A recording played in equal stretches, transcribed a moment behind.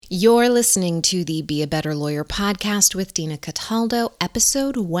You're listening to the Be a Better Lawyer podcast with Dina Cataldo,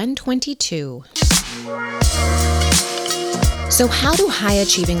 episode 122. So how do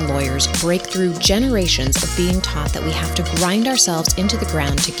high-achieving lawyers break through generations of being taught that we have to grind ourselves into the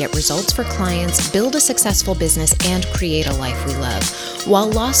ground to get results for clients, build a successful business, and create a life we love? While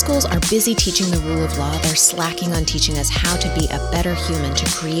law schools are busy teaching the rule of law, they're slacking on teaching us how to be a better human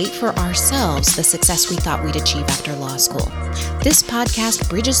to create for ourselves the success we thought we'd achieve after law school. This podcast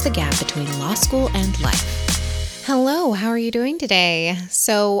bridges the gap between law school and life. Hello, how are you doing today?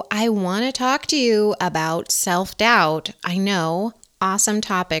 So I want to talk to you about self-doubt. I know, awesome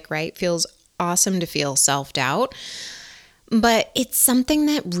topic, right? Feels awesome to feel self-doubt, but it's something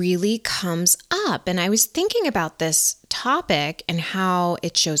that really comes up. And I was thinking about this topic and how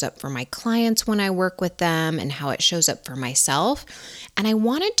it shows up for my clients when I work with them and how it shows up for myself. And I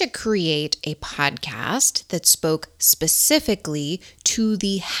wanted to create a podcast that spoke specifically to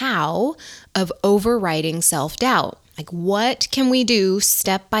the how of overriding self-doubt. Like, what can we do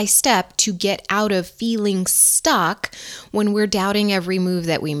step by step to get out of feeling stuck when we're doubting every move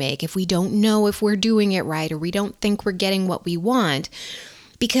that we make, if we don't know if we're doing it right or we don't think we're getting what we want?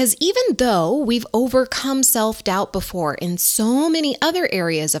 Because even though we've overcome self-doubt before in so many other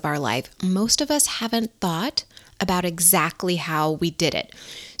areas of our life, most of us haven't thought about exactly how we did it.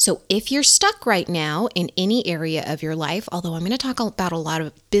 So if you're stuck right now in any area of your life, although I'm going to talk about a lot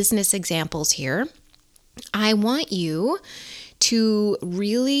of business examples here, I want you to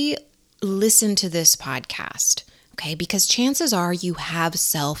really listen to this podcast, okay? Because chances are you have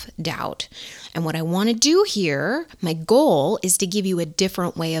self-doubt. And what I want to do here, my goal is to give you a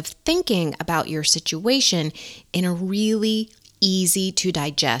different way of thinking about your situation in a really easy to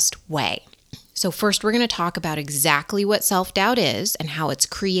digest way. So first, we're going to talk about exactly what self-doubt is and how it's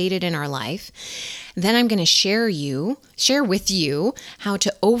created in our life. Then I'm going to share with you how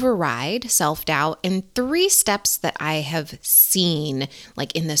to override self-doubt in 3 steps that I have seen,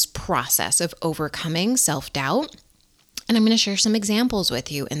 like in this process of overcoming self-doubt. And I'm going to share some examples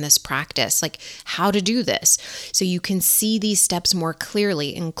with you in this practice, like how to do this, so you can see these steps more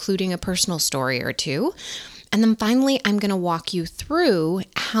clearly, including a personal story or 2. And then finally, I'm going to walk you through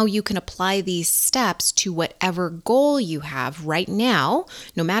how you can apply these steps to whatever goal you have right now,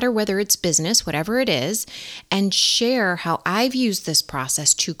 no matter whether it's business, whatever it is, and share how I've used this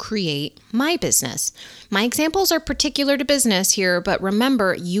process to create my business. My examples are particular to business here, but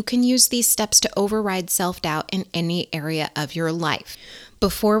remember, you can use these steps to override self-doubt in any area of your life.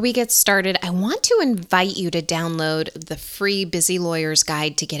 Before we get started, I want to invite you to download the free Busy Lawyer's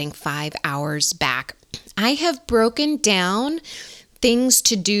Guide to Getting 5 Hours Back. I have broken down things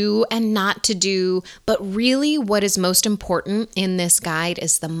to do and not to do, but really what is most important in this guide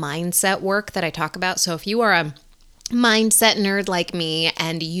is the mindset work that I talk about. So if you are a mindset nerd like me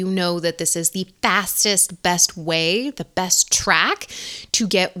and you know that this is the fastest, best way, the best track to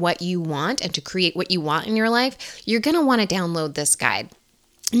get what you want and to create what you want in your life, you're going to want to download this guide.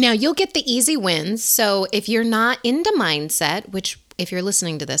 Now, you'll get the easy wins. So if you're not into mindset, which if you're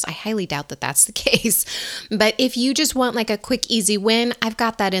listening to this, I highly doubt that that's the case. But if you just want like a quick, easy win, I've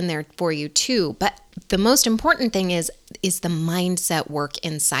got that in there for you too. But the most important thing is the mindset work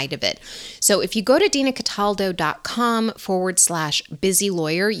inside of it. So if you go to dinacataldo.com/busy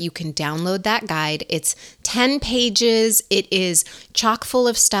lawyer, you can download that guide. It's 10 pages. It is chock full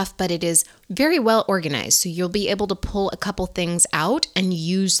of stuff, but it is very well organized. So you'll be able to pull a couple things out and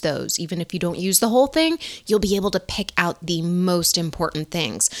use those. Even if you don't use the whole thing, you'll be able to pick out the most important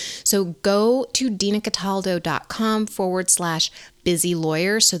things. So go to dinacataldo.com/busy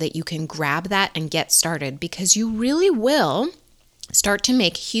lawyer so that you can grab that and get started, because you really will start to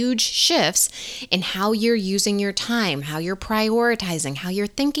make huge shifts in how you're using your time, how you're prioritizing, how you're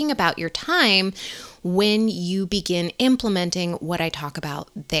thinking about your time when you begin implementing what I talk about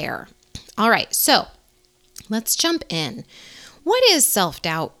there. All right, so let's jump in. What is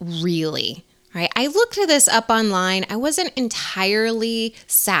self-doubt really? All right, I looked this up online. I wasn't entirely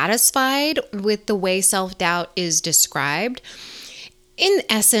satisfied with the way self-doubt is described. In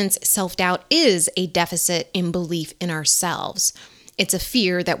essence, self-doubt is a deficit in belief in ourselves. It's a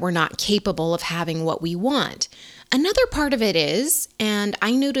fear that we're not capable of having what we want. Another part of it is, and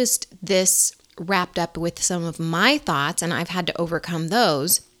I noticed this wrapped up with some of my thoughts, and I've had to overcome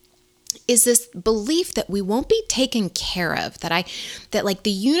those, is this belief that we won't be taken care of, that like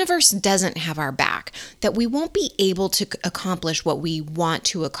the universe doesn't have our back, that we won't be able to accomplish what we want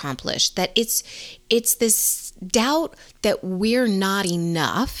to accomplish, that it's this doubt that we're not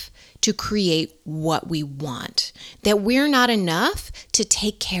enough to create what we want, that we're not enough to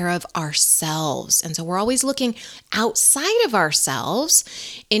take care of ourselves. And so we're always looking outside of ourselves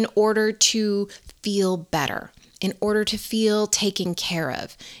in order to feel better, in order to feel taken care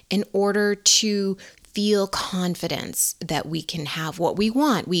of, in order to feel confidence that we can have what we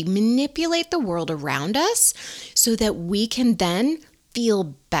want. We manipulate the world around us so that we can then feel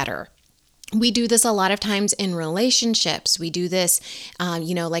better. We do this a lot of times in relationships. We do this,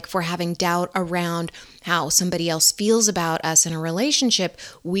 like if we're having doubt around how somebody else feels about us in a relationship,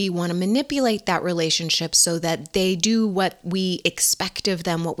 we want to manipulate that relationship so that they do what we expect of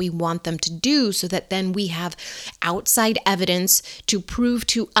them, what we want them to do, so that then we have outside evidence to prove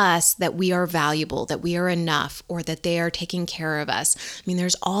to us that we are valuable, that we are enough, or that they are taking care of us. I mean,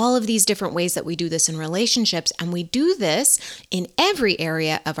 there's all of these different ways that we do this in relationships, and we do this in every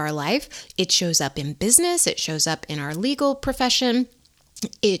area of our life. It shows up in business, it shows up in our legal profession.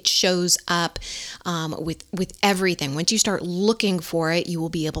 It shows up with everything. Once you start looking for it, you will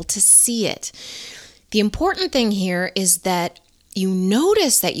be able to see it. The important thing here is that you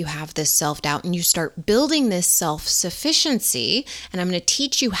notice that you have this self-doubt and you start building this self-sufficiency. And I'm going to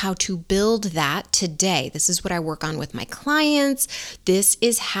teach you how to build that today. This is what I work on with my clients. This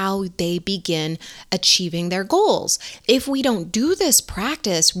is how they begin achieving their goals. If we don't do this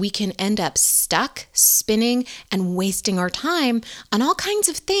practice, we can end up stuck, spinning, and wasting our time on all kinds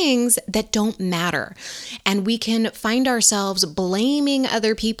of things that don't matter. And we can find ourselves blaming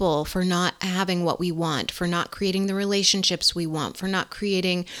other people for not having what we want, for not creating the relationships we want, for not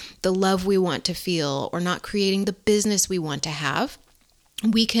creating the love we want to feel, or not creating the business we want to have.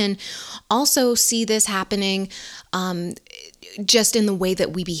 We can also see this happening just in the way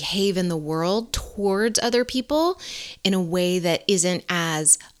that we behave in the world towards other people in a way that isn't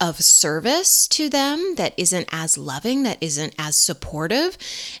as of service to them, that isn't as loving, that isn't as supportive.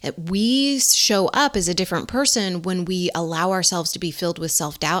 We show up as a different person when we allow ourselves to be filled with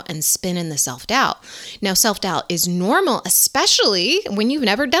self-doubt and spin in the self-doubt. Now, self-doubt is normal, especially when you've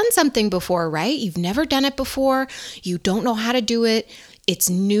never done something before, right? You've never done it before. You don't know how to do it. It's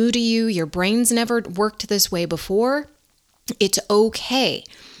new to you. Your brain's never worked this way before. It's okay.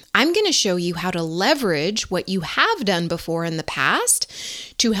 I'm going to show you how to leverage what you have done before in the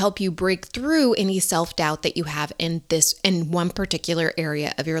past to help you break through any self-doubt that you have in one particular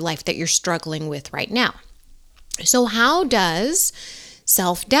area of your life that you're struggling with right now. So how does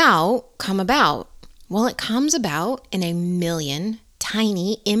self-doubt come about? Well, it comes about in a million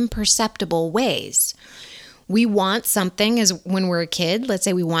tiny, imperceptible ways. We want something as when we're a kid. Let's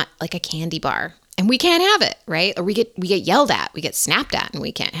say we want like a candy bar. And we can't have it, right? Or we get yelled at, we get snapped at, and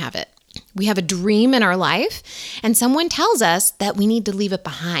we can't have it. We have a dream in our life, and someone tells us that we need to leave it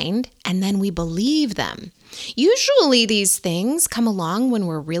behind, and then we believe them. Usually these things come along when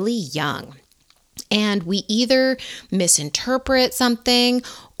we're really young, and we either misinterpret something,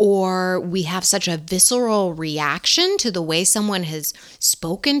 or we have such a visceral reaction to the way someone has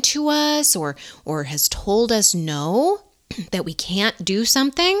spoken to us or has told us no, that we can't do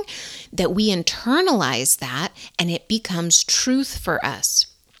something, that we internalize that and it becomes truth for us.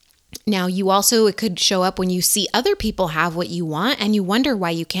 Now, it could show up when you see other people have what you want and you wonder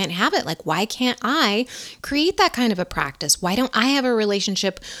why you can't have it. Like, why can't I create that kind of a practice? Why don't I have a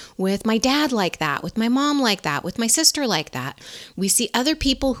relationship with my dad like that, with my mom like that, with my sister like that? We see other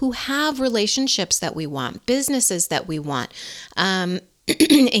people who have relationships that we want, businesses that we want,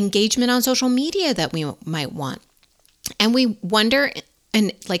 engagement on social media that we might want. And we wonder,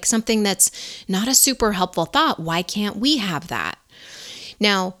 and like something that's not a super helpful thought, why can't we have that?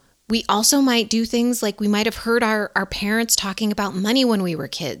 Now, we also might do things like we might have heard our parents talking about money when we were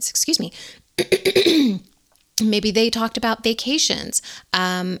kids. Excuse me. Maybe they talked about vacations,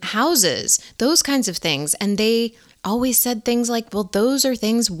 houses, those kinds of things. And they always said things like, well, those are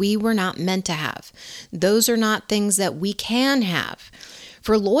things we were not meant to have. Those are not things that we can have.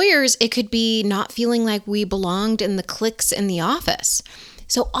 For lawyers, it could be not feeling like we belonged in the cliques in the office.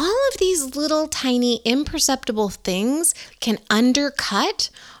 So all of these little tiny imperceptible things can undercut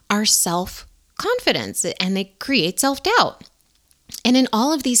our self-confidence and they create self-doubt. And in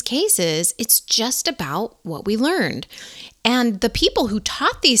all of these cases, it's just about what we learned. And the people who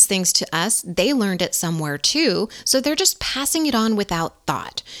taught these things to us, they learned it somewhere too. So they're just passing it on without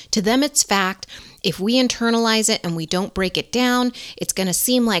thought. To them, it's fact. If we internalize it and we don't break it down, it's going to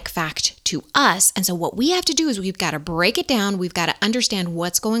seem like fact to us. And so what we have to do is we've got to break it down. We've got to understand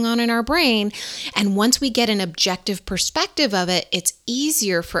what's going on in our brain. And once we get an objective perspective of it, it's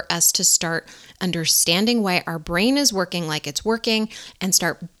easier for us to start understanding why our brain is working like it's working, and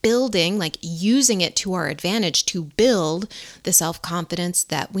start building, like using it to our advantage to build the self-confidence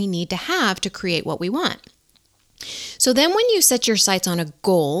that we need to have to create what we want. So then when you set your sights on a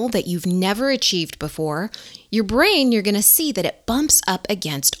goal that you've never achieved before, your brain, you're going to see that it bumps up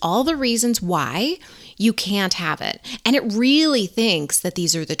against all the reasons why you can't have it. And it really thinks that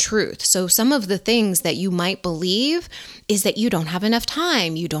these are the truth. So some of the things that you might believe is that you don't have enough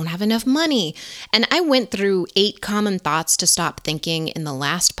time, you don't have enough money. And I went through 8 common thoughts to stop thinking in the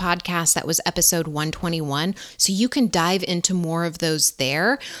last podcast. That was episode 121. So you can dive into more of those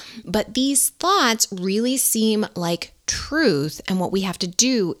there. But these thoughts really seem like truth. And what we have to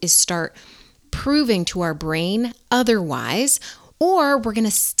do is start proving to our brain otherwise, or we're going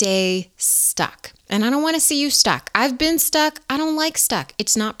to stay stuck. And I don't want to see you stuck. I've been stuck. I don't like stuck.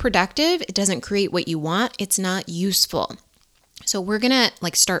 It's not productive. It doesn't create what you want. It's not useful. So we're going to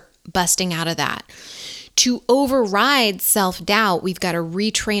start busting out of that. To override self-doubt, we've got to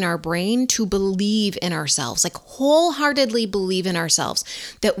retrain our brain to believe in ourselves, wholeheartedly believe in ourselves,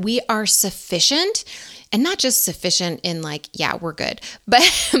 that we are sufficient. And not just sufficient in we're good,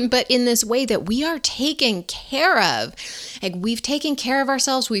 but in this way that we are taken care of. We've taken care of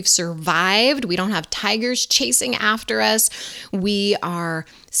ourselves. We've survived. We don't have tigers chasing after us. We are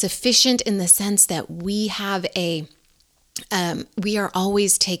sufficient in the sense that we have we are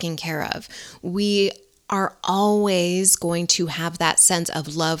always taken care of. We are always going to have that sense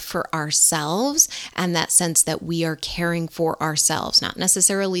of love for ourselves and that sense that we are caring for ourselves, not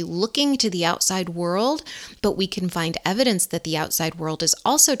necessarily looking to the outside world, but we can find evidence that the outside world is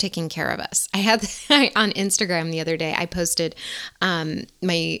also taking care of us. I had on Instagram the other day, I posted I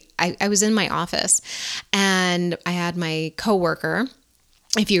was in my office and I had my coworker.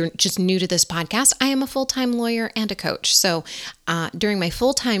 If you're just new to this podcast, I am a full-time lawyer and a coach. So during my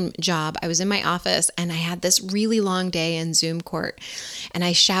full-time job, I was in my office and I had this really long day in Zoom court. And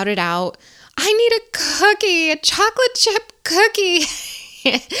I shouted out, "I need a cookie, a chocolate chip cookie."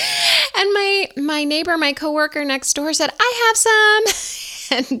 And my neighbor, my coworker next door said, "I have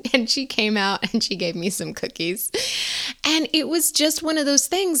some." And she came out and she gave me some cookies. And it was just one of those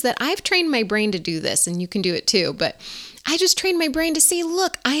things that I've trained my brain to do this, and you can do it too. But I just trained my brain to see,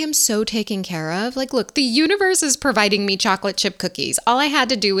 look, I am so taken care of. Look, the universe is providing me chocolate chip cookies. All I had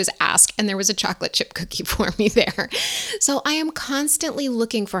to do was ask, and there was a chocolate chip cookie for me there. So I am constantly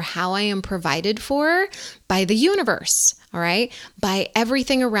looking for how I am provided for by the universe, all right? By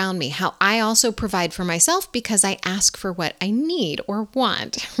everything around me, how I also provide for myself because I ask for what I need or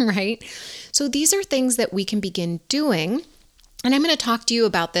want, right? So these are things that we can begin doing. And I'm going to talk to you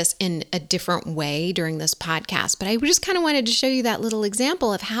about this in a different way during this podcast, but I just kind of wanted to show you that little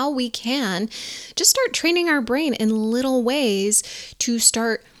example of how we can just start training our brain in little ways to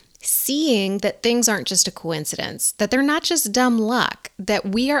start seeing that things aren't just a coincidence, that they're not just dumb luck, that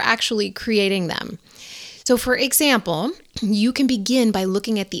we are actually creating them. So for example, you can begin by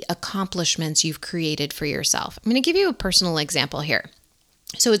looking at the accomplishments you've created for yourself. I'm going to give you a personal example here.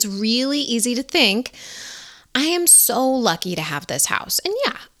 So it's really easy to think, I am so lucky to have this house. And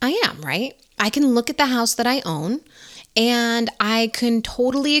yeah, I am, right? I can look at the house that I own and I can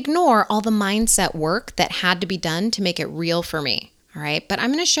totally ignore all the mindset work that had to be done to make it real for me. All right. But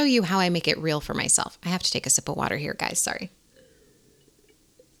I'm going to show you how I make it real for myself. I have to take a sip of water here, guys. Sorry.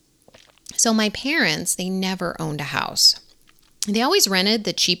 So my parents, they never owned a house. They always rented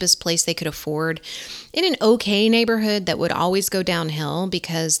the cheapest place they could afford in an okay neighborhood that would always go downhill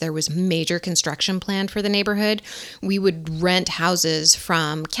because there was major construction planned for the neighborhood. We would rent houses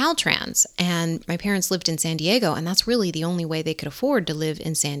from Caltrans, and my parents lived in San Diego, and that's really the only way they could afford to live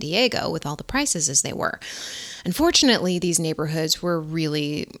in San Diego with all the prices as they were. Unfortunately, these neighborhoods were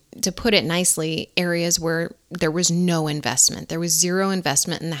really, to put it nicely, areas where there was no investment. There was zero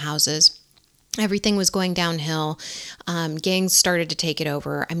investment in the houses. Everything was going downhill. Gangs started to take it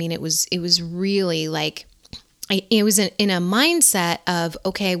over. I mean, it was really it was in a mindset of,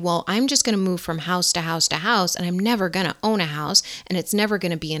 okay, well, I'm just going to move from house to house to house, and I'm never going to own a house, and it's never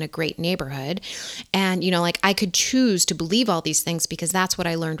going to be in a great neighborhood. And, I could choose to believe all these things because that's what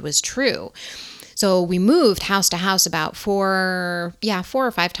I learned was true. So we moved house to house about 4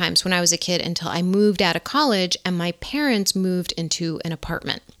 or 5 times when I was a kid until I moved out of college and my parents moved into an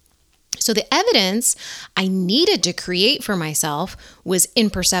apartment. So the evidence I needed to create for myself was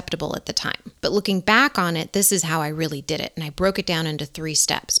imperceptible at the time. But looking back on it, this is how I really did it. And I broke it down into 3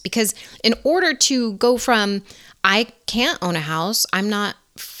 steps. Because in order to go from I can't own a house, I'm not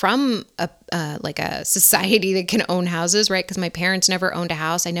from like a society that can own houses, right? Because my parents never owned a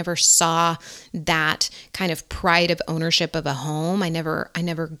house. I never saw that kind of pride of ownership of a home. I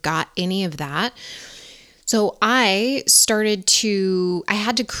never got any of that. So I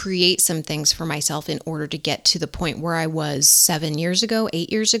had to create some things for myself in order to get to the point where I was 8 years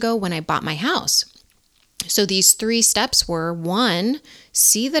ago when I bought my house. So these 3 steps were: 1,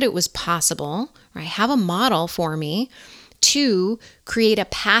 see that it was possible, right? Have a model for me. 2, create a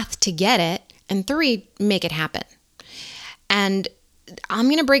path to get it. And 3, make it happen. And I'm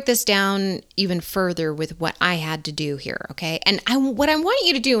going to break this down even further with what I had to do here, okay? And what I want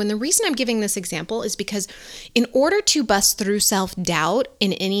you to do, and the reason I'm giving this example is because in order to bust through self-doubt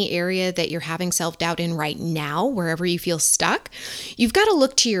in any area that you're having self-doubt in right now, wherever you feel stuck, you've got to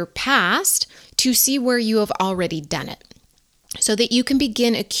look to your past to see where you have already done it, so that you can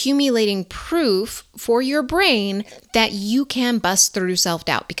begin accumulating proof for your brain that you can bust through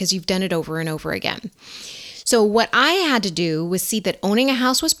self-doubt because you've done it over and over again. So what I had to do was see that owning a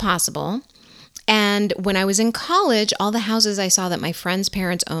house was possible. And when I was in college, all the houses I saw that my friends'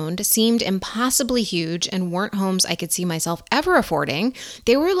 parents owned seemed impossibly huge and weren't homes I could see myself ever affording.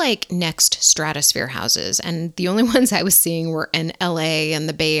 They were like next stratosphere houses. And the only ones I was seeing were in LA and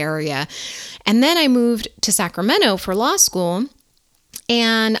the Bay Area. And then I moved to Sacramento for law school.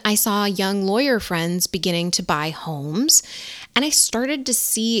 And I saw young lawyer friends beginning to buy homes. And I started to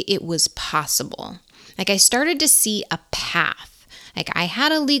see it was possible. Like, I started to see a path. Like, I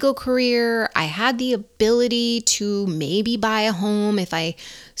had a legal career. I had the ability to maybe buy a home if I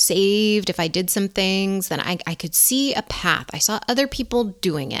saved, if I did some things, then I could see a path. I saw other people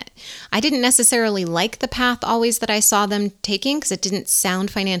doing it. I didn't necessarily like the path always that I saw them taking because it didn't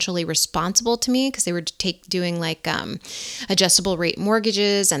sound financially responsible to me, because they were doing like adjustable rate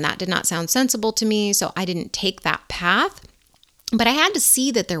mortgages, and that did not sound sensible to me. So I didn't take that path, but I had to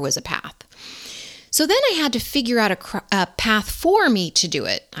see that there was a path. So then I had to figure out a path for me to do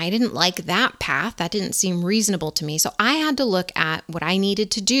it. I didn't like that path. That didn't seem reasonable to me. So I had to look at what I needed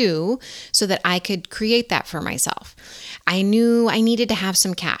to do so that I could create that for myself. I knew I needed to have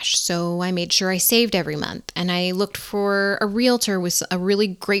some cash, so I made sure I saved every month. And I looked for a realtor with a really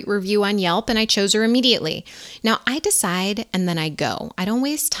great review on Yelp, and I chose her immediately. Now, I decide and then I go. I don't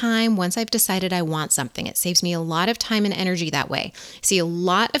waste time once I've decided I want something. It saves me a lot of time and energy that way. I see a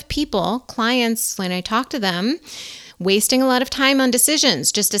lot of people, clients, when I talk to them, wasting a lot of time on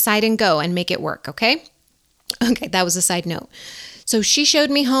decisions. Just decide and go and make it work, okay? Okay, that was a side note. So she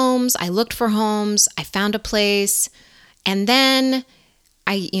showed me homes. I looked for homes. I found a place. And then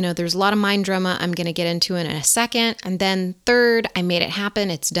there's a lot of mind drama I'm going to get into in a second. And then third, I made it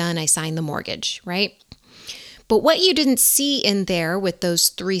happen. It's done. I signed the mortgage, right? But what you didn't see in there with those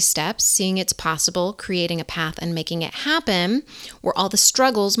 3 steps, seeing it's possible, creating a path, and making it happen, were all the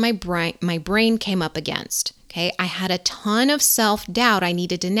struggles my brain came up against. Okay, I had a ton of self-doubt I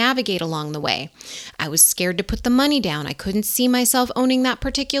needed to navigate along the way. I was scared to put the money down. I couldn't see myself owning that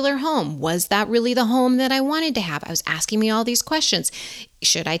particular home. Was that really the home that I wanted to have? I was asking me all these questions.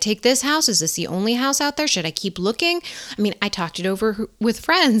 Should I take this house? Is this the only house out there? Should I keep looking? I mean, I talked it over with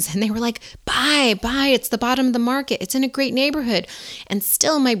friends and they were like, buy, it's the bottom of the market. It's in a great neighborhood. And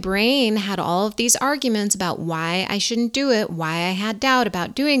still my brain had all of these arguments about why I shouldn't do it, why I had doubt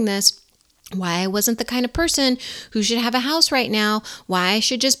about doing this, why I wasn't the kind of person who should have a house right now, why I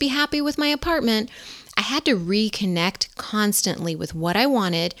should just be happy with my apartment. I had to reconnect constantly with what I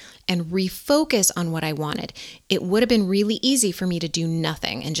wanted and refocus on what I wanted. It would have been really easy for me to do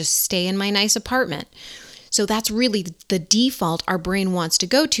nothing and just stay in my nice apartment. So that's really the default our brain wants to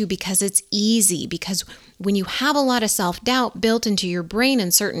go to because it's easy. Because when you have a lot of self-doubt built into your brain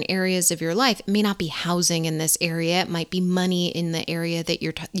in certain areas of your life, it may not be housing in this area. It might be money in the area that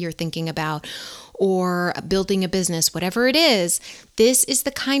you're thinking about, or building a business, whatever it is. This is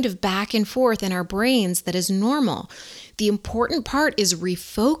the kind of back and forth in our brains that is normal. The important part is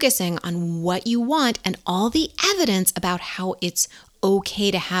refocusing on what you want and all the evidence about how it's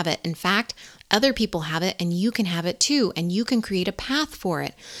okay to have it. In fact, other people have it and you can have it too, and you can create a path for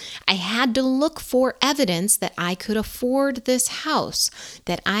it. I had to look for evidence that I could afford this house,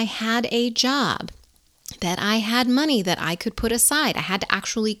 that I had a job, that I had money that I could put aside. I had to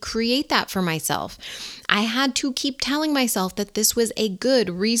actually create that for myself. I had to keep telling myself that this was a good,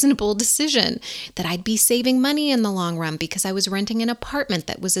 reasonable decision, that I'd be saving money in the long run because I was renting an apartment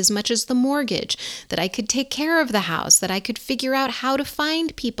that was as much as the mortgage, that I could take care of the house, that I could figure out how to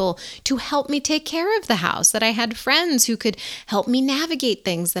find people to help me take care of the house, that I had friends who could help me navigate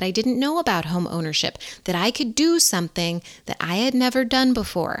things that I didn't know about home ownership, that I could do something that I had never done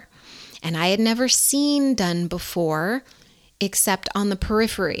before. And I had never seen done before except on the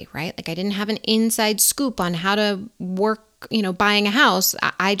periphery, right? Like I didn't have an inside scoop on how to work, buying a house.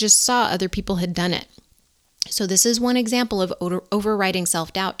 I just saw other people had done it. So this is one example of overriding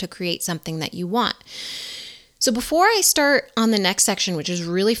self-doubt to create something that you want. So before I start on the next section, which is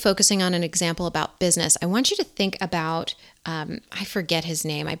really focusing on an example about business, I want you to think about, I forget his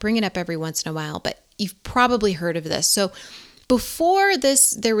name. I bring it up every once in a while, but you've probably heard of this. So before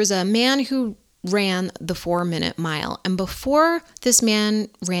this, there was a man who ran the 4-minute mile. And before this man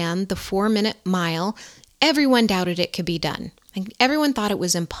ran the 4-minute mile, everyone doubted it could be done. Like everyone thought it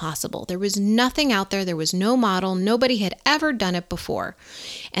was impossible. There was nothing out there. There was no model. Nobody had ever done it before.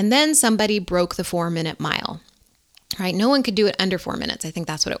 And then somebody broke the 4-minute mile, right? No one could do it under 4 minutes. I think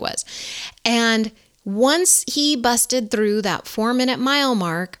that's what it was. And once he busted through that 4-minute mile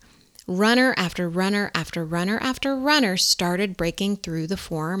mark, runner after runner after runner after runner started breaking through the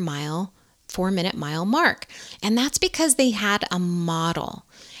 4-minute mile mark. And that's because they had a model.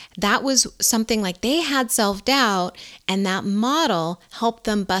 That was something like they had self-doubt, and that model helped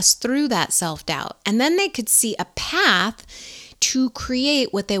them bust through that self-doubt. And then they could see a path to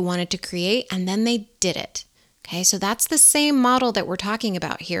create what they wanted to create, and then they did it. Okay, so that's the same model that we're talking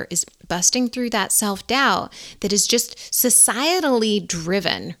about here, is busting through that self-doubt that is just societally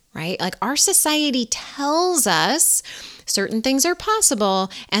driven, right? Like our society tells us certain things are possible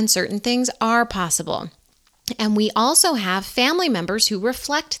and certain things are possible. And we also have family members who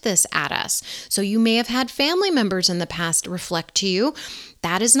reflect this at us. So you may have had family members in the past reflect to you,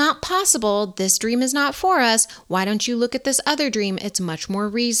 that is not possible. This dream is not for us. Why don't you look at this other dream? It's much more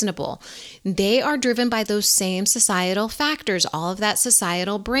reasonable. They are driven by those same societal factors, all of that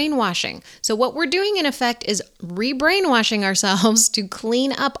societal brainwashing. So what we're doing in effect is re-brainwashing ourselves to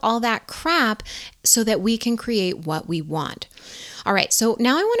clean up all that crap so that we can create what we want. All right, so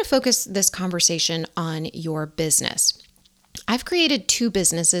now I want to focus this conversation on your business. I've created 2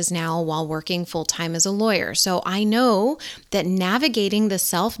 businesses now while working full-time as a lawyer. So I know that navigating the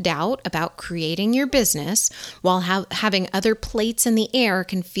self-doubt about creating your business while having other plates in the air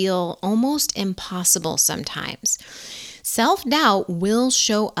can feel almost impossible sometimes. Self-doubt will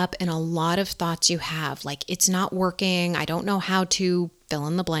show up in a lot of thoughts you have, like it's not working, I don't know how to fill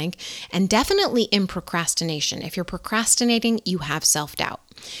in the blank, and definitely in procrastination. If you're procrastinating, you have self-doubt.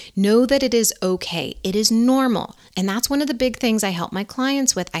 Know that it is okay. It is normal. And that's one of the big things I help my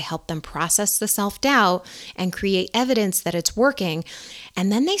clients with. I help them process the self-doubt and create evidence that it's working.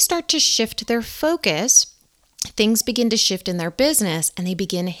 And then they start to shift their focus. Things begin to shift in their business and they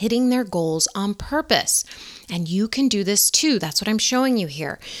begin hitting their goals on purpose. And you can do this too. That's what I'm showing you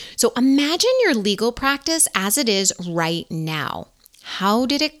here. So imagine your legal practice as it is right now. How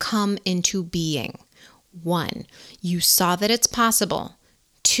did it come into being? 1, you saw that it's possible.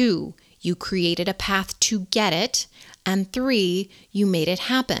 2, you created a path to get it. And 3, you made it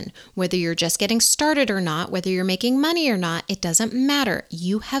happen. Whether you're just getting started or not, whether you're making money or not, it doesn't matter.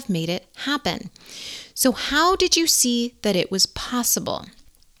 You have made it happen. So how did you see that it was possible?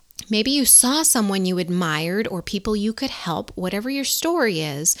 Maybe you saw someone you admired or people you could help, whatever your story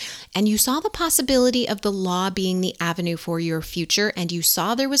is, and you saw the possibility of the law being the avenue for your future, and you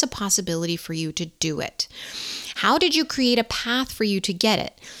saw there was a possibility for you to do it. How did you create a path for you to get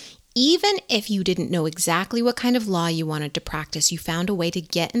it? Even if you didn't know exactly what kind of law you wanted to practice, you found a way to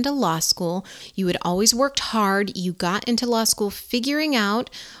get into law school. You had always worked hard. You got into law school figuring out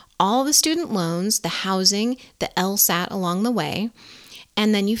all the student loans, the housing, the LSAT along the way.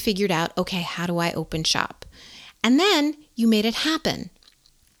 And then you figured out, okay, how do I open shop? And then you made it happen.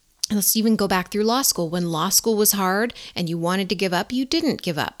 Let's even go back through law school. When law school was hard and you wanted to give up, you didn't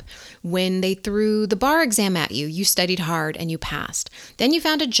give up. When they threw the bar exam at you, you studied hard and you passed. Then you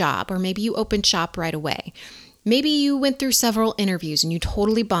found a job, or maybe you opened shop right away. Maybe you went through several interviews and you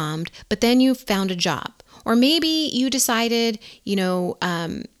totally bombed, but then you found a job. Or maybe you decided, you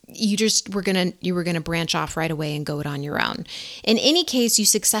were gonna branch off right away and go it on your own. In any case, you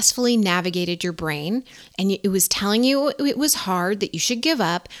successfully navigated your brain, and it was telling you it was hard, that you should give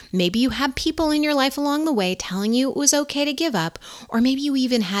up. Maybe you had people in your life along the way telling you it was okay to give up, or maybe you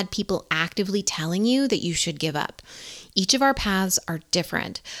even had people actively telling you that you should give up. Each of our paths are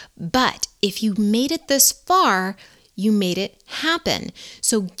different, but if you made it this far, you made it happen.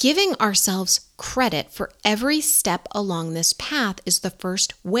 So giving ourselves credit for every step along this path is the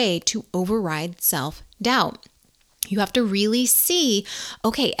first way to override self-doubt. You have to really see,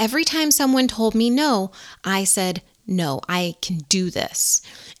 okay, every time someone told me no, I said, no, I can do this.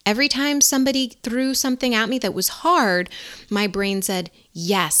 Every time somebody threw something at me that was hard, my brain said,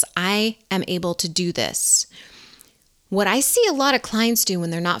 yes, I am able to do this. What I see a lot of clients do when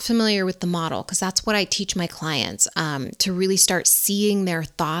they're not familiar with the model, because that's what I teach my clients, to really start seeing their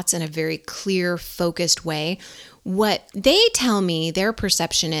thoughts in a very clear, focused way. What they tell me their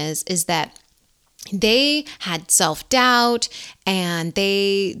perception is that they had self-doubt and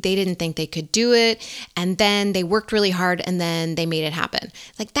they didn't think they could do it. And then they worked really hard and then they made it happen.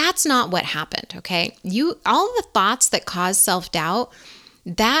 Like, that's not what happened. Okay. All the thoughts that cause self-doubt,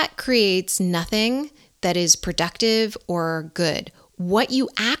 that creates nothing that is productive or good. What you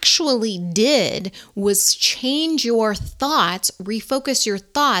actually did was change your thoughts, refocus your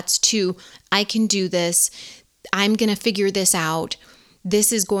thoughts to, I can do this. I'm going to figure this out.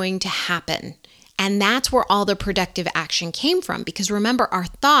 This is going to happen. And that's where all the productive action came from. Because remember, our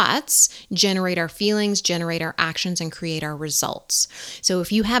thoughts generate our feelings, generate our actions, and create our results. So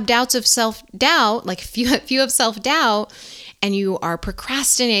if you have doubts of self-doubt, like if you have self-doubt and you are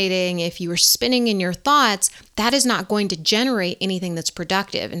procrastinating, if you are spinning in your thoughts, that is not going to generate anything that's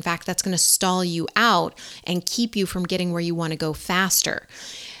productive. In fact, that's going to stall you out and keep you from getting where you want to go faster.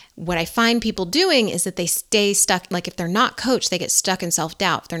 What I find people doing is that they stay stuck. Like, if they're not coached, they get stuck in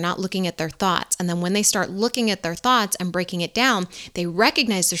self-doubt. They're not looking at their thoughts. And then when they start looking at their thoughts and breaking it down, they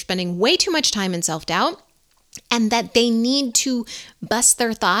recognize they're spending way too much time in self-doubt and that they need to bust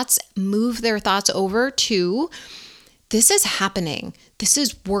their thoughts, move their thoughts over to, this is happening. This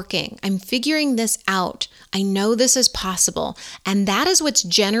is working. I'm figuring this out. I know this is possible. And that is what's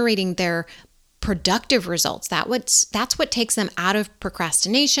generating their productive results. That's what takes them out of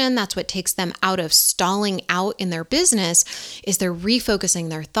procrastination. That's what takes them out of stalling out in their business, is they're refocusing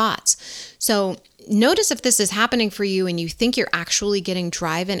their thoughts. So notice if this is happening for you and you think you're actually getting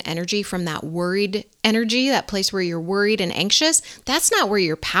drive and energy from that worried energy, that place where you're worried and anxious. That's not where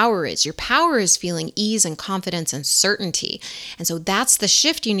your power is. Your power is feeling ease and confidence and certainty. And so that's the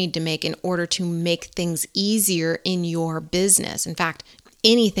shift you need to make in order to make things easier in your business. In fact,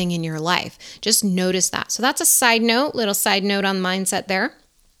 anything in your life. Just notice that. So that's a little side note on mindset there.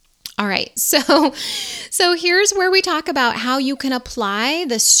 All right. So here's where we talk about how you can apply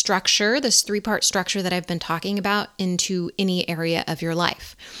this structure, this 3-part structure that I've been talking about, into any area of your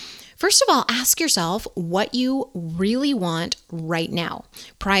life. First of all, ask yourself what you really want right now.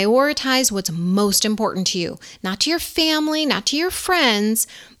 Prioritize what's most important to you, not to your family, not to your friends,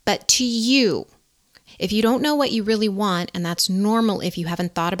 but to you. If you don't know what you really want, and that's normal if you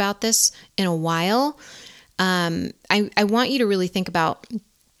haven't thought about this in a while, I want you to really think about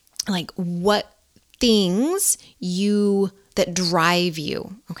like what things that drive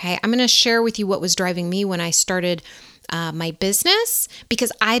you. Okay, I'm going to share with you what was driving me when I started my business,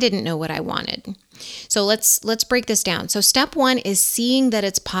 because I didn't know what I wanted. So let's break this down. So step 1 is seeing that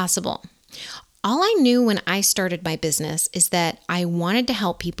it's possible. All I knew when I started my business is that I wanted to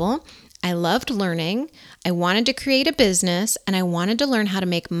help people. I loved learning, I wanted to create a business, and I wanted to learn how to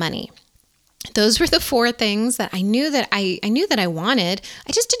make money. Those were the 4 things that I knew that I wanted.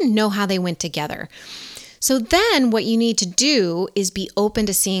 I just didn't know how they went together. So then what you need to do is be open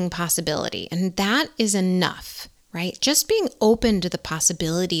to seeing possibility, and that is enough, right? Just being open to the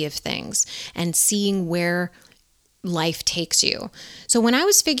possibility of things and seeing where life takes you. So when I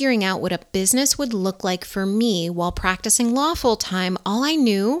was figuring out what a business would look like for me while practicing law full time, all I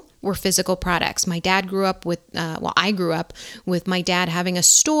knew were physical products. My dad I grew up with my dad having a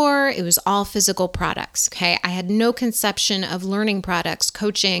store. It was all physical products. Okay. I had no conception of learning products,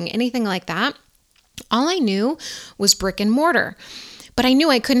 coaching, anything like that. All I knew was brick and mortar. But I knew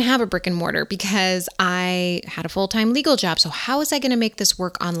I couldn't have a brick and mortar because I had a full-time legal job. So how was I going to make this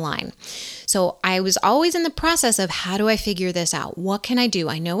work online? So I was always in the process of, how do I figure this out? What can I do?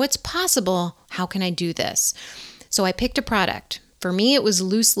 I know it's possible. How can I do this? So I picked a product. For me, it was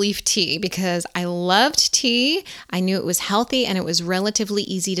loose leaf tea because I loved tea. I knew it was healthy and it was relatively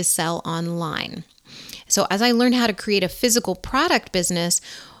easy to sell online. So as I learned how to create a physical product business,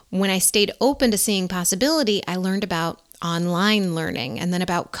 when I stayed open to seeing possibility, I learned about online learning and then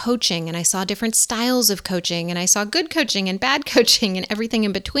about coaching. And I saw different styles of coaching, and I saw good coaching and bad coaching and everything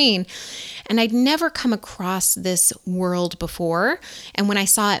in between. And I'd never come across this world before. And when I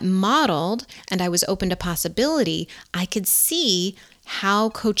saw it modeled and I was open to possibility, I could see how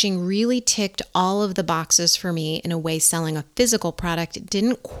coaching really ticked all of the boxes for me in a way selling a physical product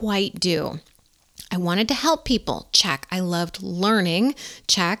didn't quite do. I wanted to help people, check. I loved learning,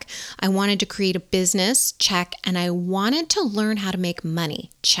 check. I wanted to create a business, check. And I wanted to learn how to make money,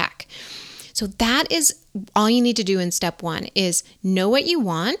 check. So that is all you need to do in step 1 is know what you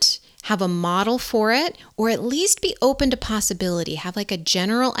want, have a model for it, or at least be open to possibility. Have like a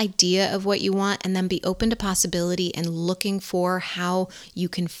general idea of what you want, and then be open to possibility and looking for how you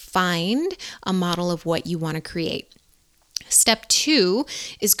can find a model of what you want to create. Step 2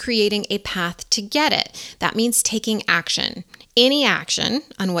 is creating a path to get it. That means taking action, any action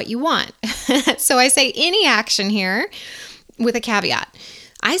on what you want. So I say any action here with a caveat.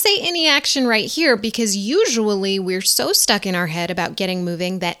 I say any action right here because usually we're so stuck in our head about getting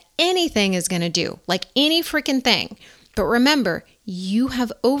moving that anything is going to do, like any freaking thing. But remember, you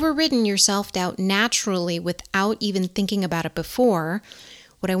have overridden your self-doubt naturally without even thinking about it before.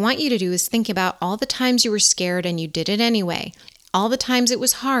 What I want you to do is think about all the times you were scared and you did it anyway. All the times it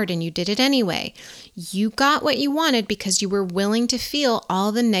was hard and you did it anyway. You got what you wanted because you were willing to feel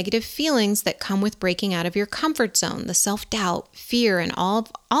all the negative feelings that come with breaking out of your comfort zone, the self-doubt, fear, and all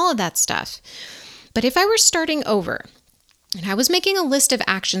of that stuff. But if I were starting over and I was making a list of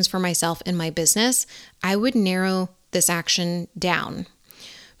actions for myself in my business, I would narrow this action down.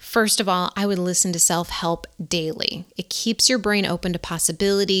 First of all, I would listen to self-help daily. It keeps your brain open to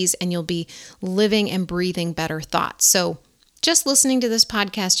possibilities and you'll be living and breathing better thoughts. So just listening to this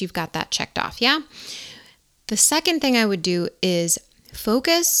podcast, you've got that checked off, yeah? The second thing I would do is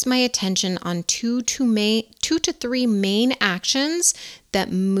focus my attention on two to three main actions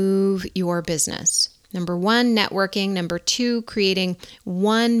that move your business. Number 1, networking. Number 2, creating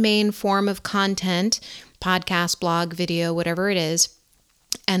one main form of content, podcast, blog, video, whatever it is.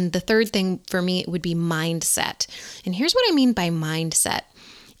 And the third thing for me would be mindset. And here's what I mean by mindset.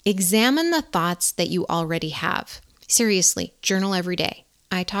 Examine the thoughts that you already have. Seriously, journal every day.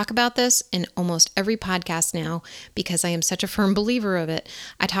 I talk about this in almost every podcast now because I am such a firm believer of it.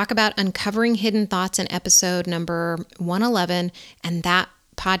 I talk about uncovering hidden thoughts in episode number 111, and that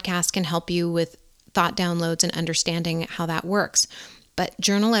podcast can help you with thought downloads and understanding how that works. But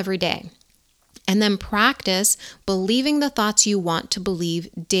journal every day. And then practice believing the thoughts you want to believe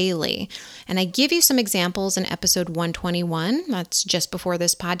daily. And I give you some examples in episode 121. That's just before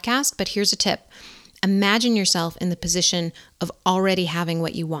this podcast. But here's a tip. Imagine yourself in the position of already having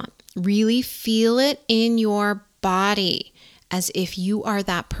what you want. Really feel it in your body as if you are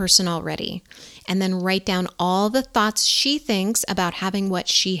that person already. And then write down all the thoughts she thinks about having what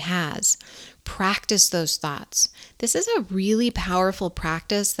she has. Practice those thoughts. This is a really powerful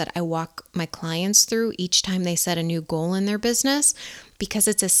practice that I walk my clients through each time they set a new goal in their business because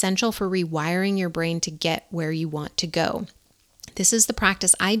it's essential for rewiring your brain to get where you want to go. This is the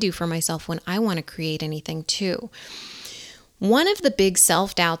practice I do for myself when I want to create anything too. One of the big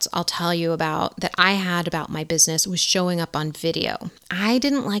self-doubts I'll tell you about that I had about my business was showing up on video. I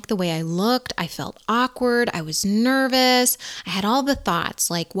didn't like the way I looked. I felt awkward. I was nervous. I had all the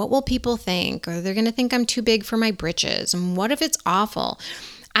thoughts like, what will people think? Or they're going to think I'm too big for my britches. And what if it's awful?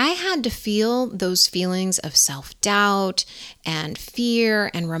 I had to feel those feelings of self-doubt and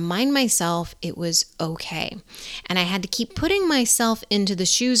fear and remind myself it was okay. And I had to keep putting myself into the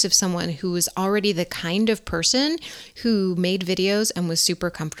shoes of someone who was already the kind of person who made videos and was super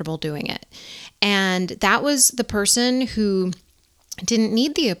comfortable doing it. And that was the person who didn't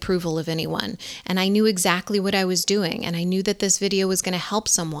need the approval of anyone. And I knew exactly what I was doing. And I knew that this video was going to help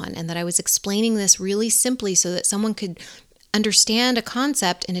someone and that I was explaining this really simply so that someone could understand a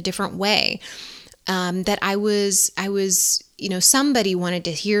concept in a different way. That I was, somebody wanted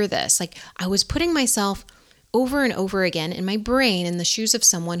to hear this. Like I was putting myself over and over again in my brain in the shoes of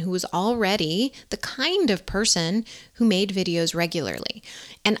someone who was already the kind of person who made videos regularly.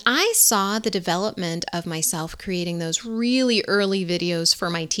 And I saw the development of myself creating those really early videos for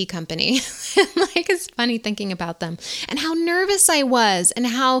my tea company. It's funny thinking about them and how nervous I was and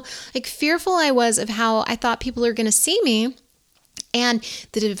how fearful I was of how I thought people are going to see me. And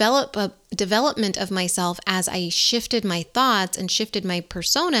the development of myself as I shifted my thoughts and shifted my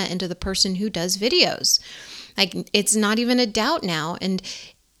persona into the person who does videos. It's not even a doubt now. And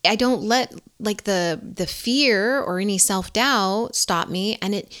I don't let the fear or any self-doubt stop me.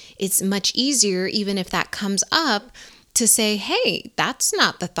 And it's much easier, even if that comes up, to say, hey, that's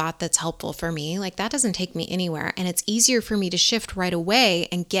not the thought that's helpful for me. That doesn't take me anywhere. And it's easier for me to shift right away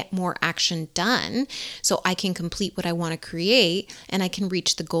and get more action done so I can complete what I want to create and I can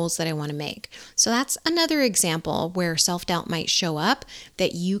reach the goals that I want to make. So that's another example where self-doubt might show up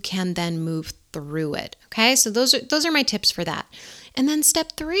that you can then move through it. Okay, so those are my tips for that. And then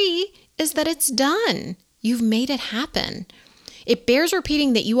step 3 is that it's done. You've made it happen. It bears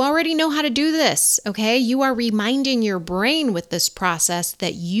repeating that you already know how to do this, okay? You are reminding your brain with this process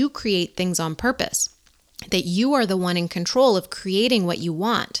that you create things on purpose, that you are the one in control of creating what you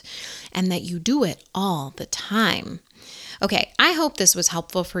want, and that you do it all the time. Okay, I hope this was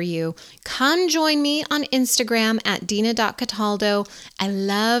helpful for you. Come join me on Instagram at dina.cataldo. I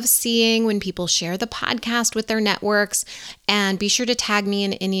love seeing when people share the podcast with their networks, and be sure to tag me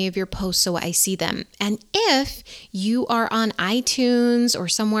in any of your posts so I see them. And if you are on iTunes or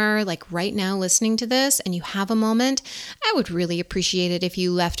somewhere like right now listening to this and you have a moment, I would really appreciate it if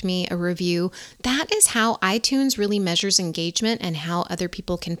you left me a review. That is how iTunes really measures engagement and how other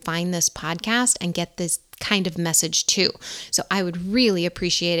people can find this podcast and get this kind of message too. So I would really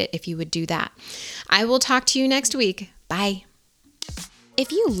appreciate it if you would do that. I will talk to you next week. Bye.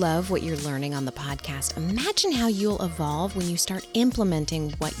 If you love what you're learning on the podcast, imagine how you'll evolve when you start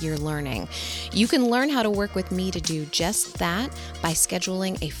implementing what you're learning. You can learn how to work with me to do just that by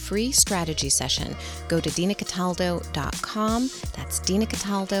scheduling a free strategy session. Go to dinacataldo.com. That's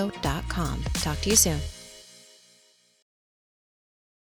dinacataldo.com. Talk to you soon.